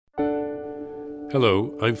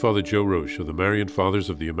Hello, I'm Father Joe Roche of the Marian Fathers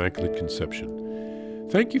of the Immaculate Conception.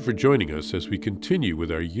 Thank you for joining us as we continue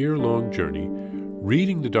with our year-long journey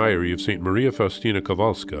reading the diary of St. Maria Faustina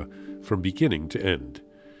Kowalska from beginning to end.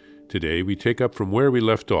 Today we take up from where we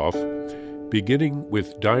left off, beginning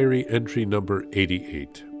with diary entry number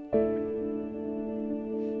 88.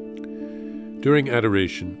 During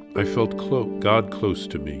adoration, I felt God close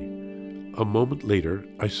to me. A moment later,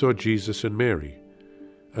 I saw Jesus and Mary.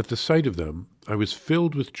 At the sight of them, I was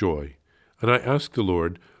filled with joy, and I asked the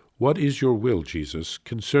Lord, "What is your will, Jesus,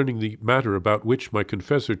 concerning the matter about which my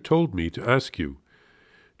confessor told me to ask you?"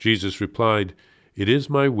 Jesus replied, "It is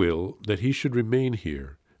my will that he should remain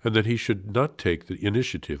here, and that he should not take the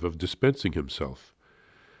initiative of dispensing himself."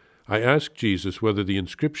 I asked Jesus whether the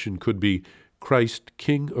inscription could be "Christ,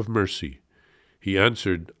 King of Mercy." He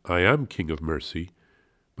answered, "I am King of Mercy,"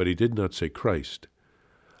 but he did not say Christ.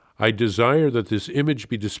 I desire that this image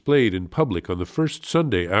be displayed in public on the first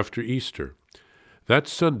Sunday after Easter. That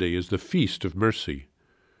Sunday is the Feast of Mercy.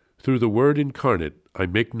 Through the Word incarnate, I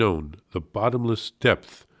make known the bottomless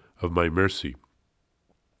depth of my mercy.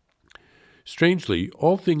 Strangely,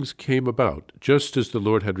 all things came about just as the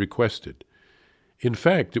Lord had requested. In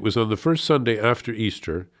fact, it was on the first Sunday after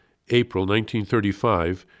Easter, April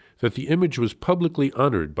 1935, that the image was publicly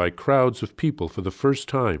honored by crowds of people for the first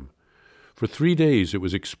time. For 3 days it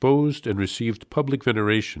was exposed and received public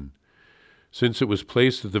veneration. Since it was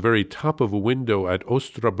placed at the very top of a window at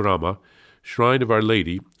Ostra Brama, shrine of Our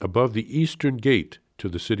Lady, above the eastern gate to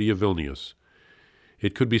the city of Vilnius,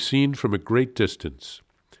 it could be seen from a great distance.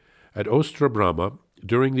 At Ostra Brama,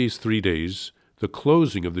 during these 3 days, the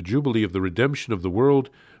closing of the Jubilee of the Redemption of the world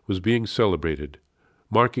was being celebrated,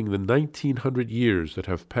 marking the 1900 years that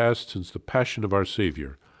have passed since the Passion of our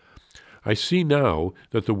Savior. I see now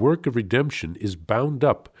that the work of redemption is bound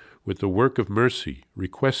up with the work of mercy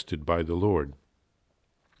requested by the Lord.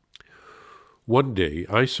 One day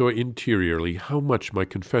I saw interiorly how much my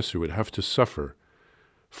confessor would have to suffer.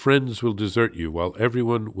 Friends will desert you, while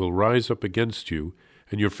everyone will rise up against you,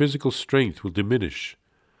 and your physical strength will diminish.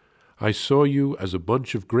 I saw you as a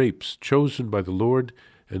bunch of grapes chosen by the Lord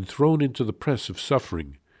and thrown into the press of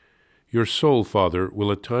suffering. Your soul, Father,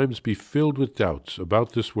 will at times be filled with doubts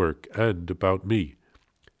about this work and about me.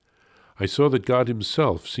 I saw that God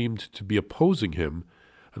himself seemed to be opposing him,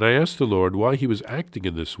 and I asked the Lord why he was acting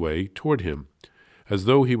in this way toward him, as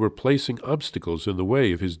though he were placing obstacles in the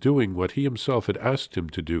way of his doing what he himself had asked him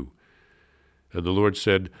to do. And the Lord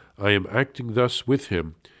said, "I am acting thus with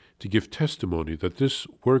him to give testimony that this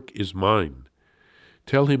work is mine.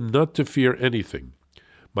 Tell him not to fear anything.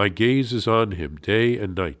 My gaze is on him day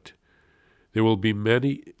and night. There will be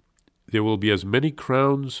as many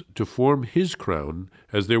crowns to form his crown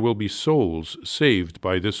as there will be souls saved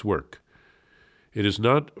by this work. It is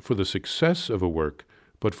not for the success of a work,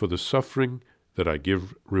 but for the suffering that I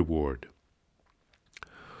give reward."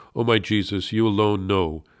 O my Jesus, you alone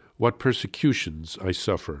know what persecutions I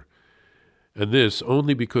suffer, and this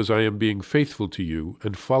only because I am being faithful to you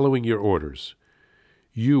and following your orders.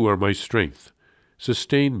 You are my strength.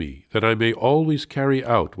 Sustain me, that I may always carry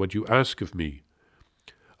out what you ask of me.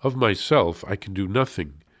 Of myself I can do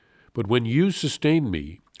nothing, but when you sustain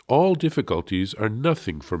me, all difficulties are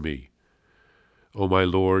nothing for me. O my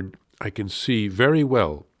Lord, I can see very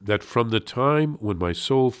well that from the time when my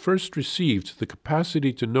soul first received the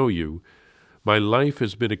capacity to know you, my life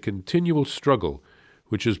has been a continual struggle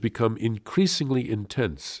which has become increasingly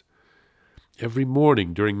intense. Every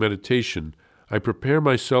morning during meditation, I prepare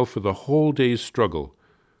myself for the whole day's struggle.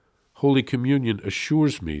 Holy Communion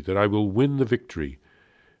assures me that I will win the victory,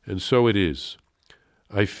 and so it is.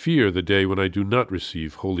 I fear the day when I do not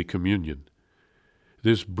receive Holy Communion.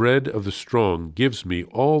 This bread of the strong gives me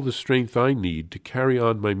all the strength I need to carry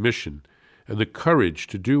on my mission and the courage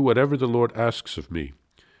to do whatever the Lord asks of me.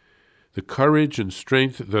 The courage and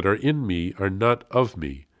strength that are in me are not of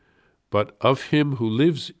me, but of him who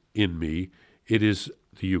lives in me. It is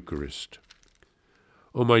the Eucharist.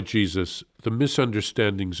 O my Jesus, the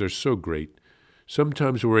misunderstandings are so great.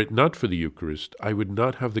 Sometimes were it not for the Eucharist, I would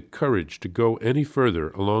not have the courage to go any further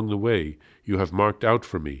along the way you have marked out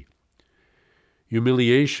for me.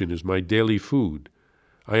 Humiliation is my daily food.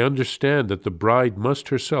 I understand that the bride must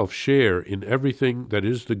herself share in everything that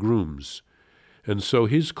is the groom's, and so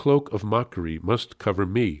his cloak of mockery must cover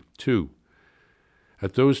me, too.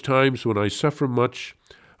 At those times when I suffer much,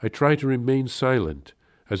 I try to remain silent,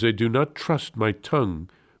 as I do not trust my tongue,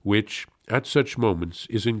 which, at such moments,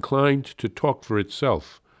 is inclined to talk for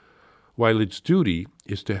itself, while its duty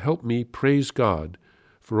is to help me praise God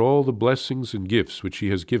for all the blessings and gifts which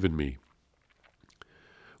he has given me.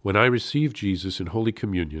 When I receive Jesus in Holy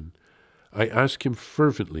Communion, I ask him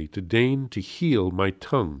fervently to deign to heal my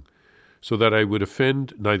tongue, so that I would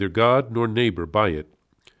offend neither God nor neighbor by it.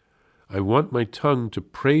 I want my tongue to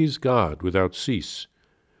praise God without cease.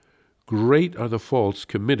 Great are the faults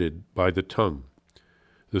committed by the tongue.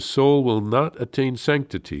 The soul will not attain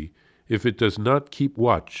sanctity if it does not keep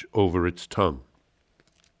watch over its tongue.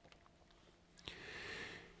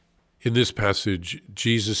 In this passage,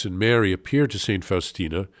 Jesus and Mary appear to St.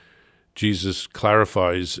 Faustina. Jesus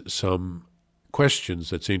clarifies some questions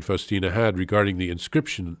that St. Faustina had regarding the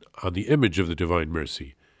inscription on the image of the Divine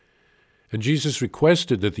Mercy. And Jesus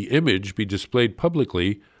requested that the image be displayed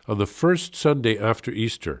publicly on the first Sunday after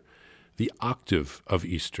Easter, the octave of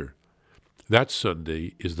Easter. That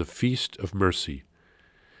Sunday is the Feast of Mercy.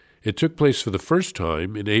 It took place for the first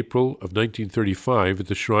time in April of 1935 at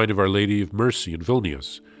the Shrine of Our Lady of Mercy in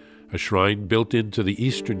Vilnius, a shrine built into the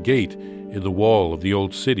eastern gate in the wall of the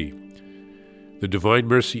old city. The Divine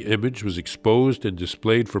Mercy image was exposed and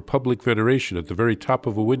displayed for public veneration at the very top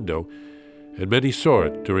of a window, and many saw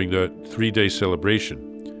it during the 3-day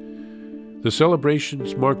celebration. The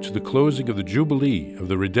celebrations marked the closing of the Jubilee of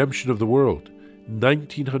the redemption of the world,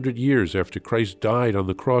 1900 years after Christ died on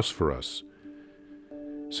the cross for us.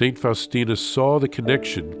 St. Faustina saw the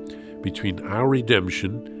connection between our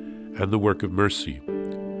redemption and the work of mercy.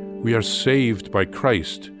 We are saved by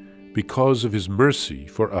Christ because of his mercy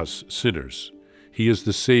for us sinners. He is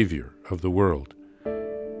the Savior of the world.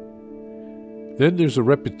 Then there's a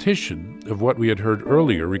repetition of what we had heard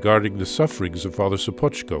earlier regarding the sufferings of Father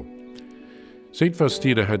Sopoćko. St.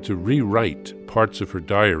 Faustina had to rewrite parts of her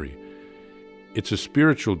diary. It's a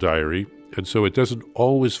spiritual diary, and so it doesn't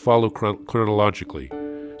always follow chronologically.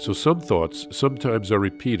 So some thoughts sometimes are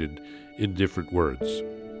repeated in different words.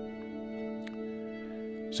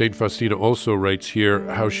 St. Faustina also writes here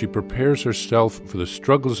how she prepares herself for the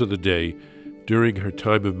struggles of the day during her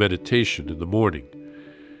time of meditation in the morning.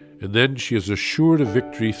 And then she is assured of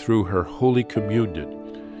victory through her Holy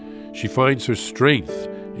Communion. She finds her strength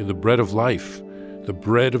in the bread of life, the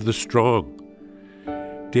bread of the strong.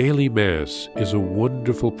 Daily Mass is a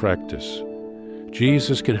wonderful practice.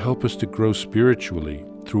 Jesus can help us to grow spiritually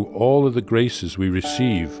through all of the graces we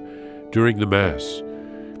receive during the Mass.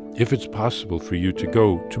 If it's possible for you to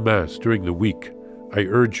go to Mass during the week, I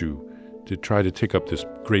urge you to try to take up this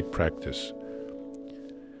great practice.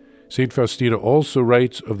 St. Faustina also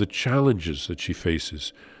writes of the challenges that she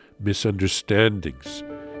faces, misunderstandings,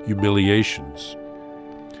 humiliations.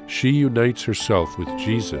 She unites herself with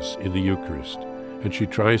Jesus in the Eucharist, and she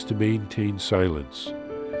tries to maintain silence.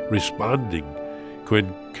 Responding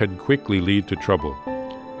can quickly lead to trouble.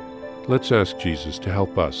 Let's ask Jesus to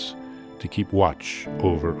help us to keep watch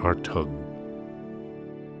over our tongue.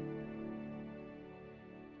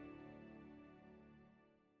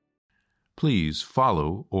 Please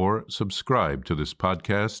follow or subscribe to this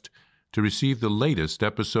podcast to receive the latest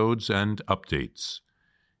episodes and updates.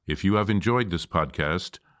 If you have enjoyed this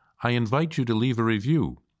podcast, I invite you to leave a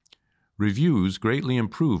review. Reviews greatly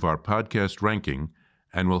improve our podcast ranking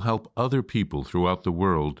and will help other people throughout the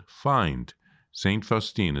world find St.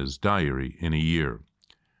 Faustina's Diary in a Year.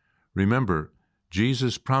 Remember,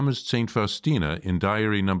 Jesus promised St. Faustina in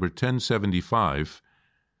Diary number 1075,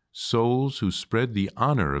 souls who spread the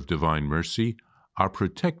honor of divine mercy are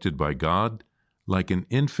protected by God like an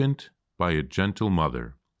infant by a gentle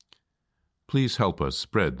mother. Please help us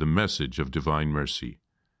spread the message of divine mercy.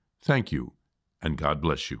 Thank you, and God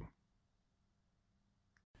bless you.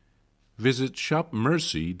 Visit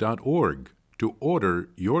shopmercy.org to order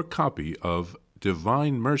your copy of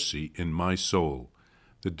Divine Mercy in My Soul,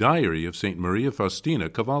 the Diary of St. Maria Faustina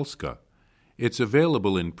Kowalska. It's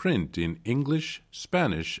available in print in English,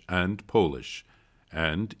 Spanish, and Polish,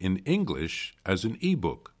 and in English as an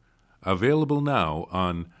e-book, available now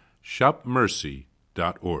on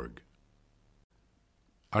shopmercy.org.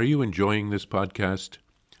 Are you enjoying this podcast?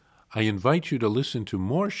 I invite you to listen to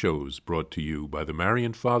more shows brought to you by the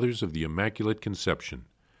Marian Fathers of the Immaculate Conception.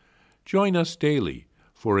 Join us daily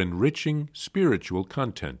for enriching spiritual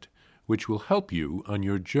content, which will help you on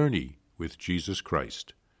your journey with Jesus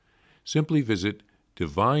Christ. Simply visit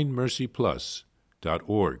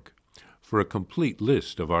DivineMercyPlus.org for a complete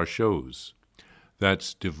list of our shows.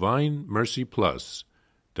 That's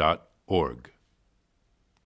DivineMercyPlus.org.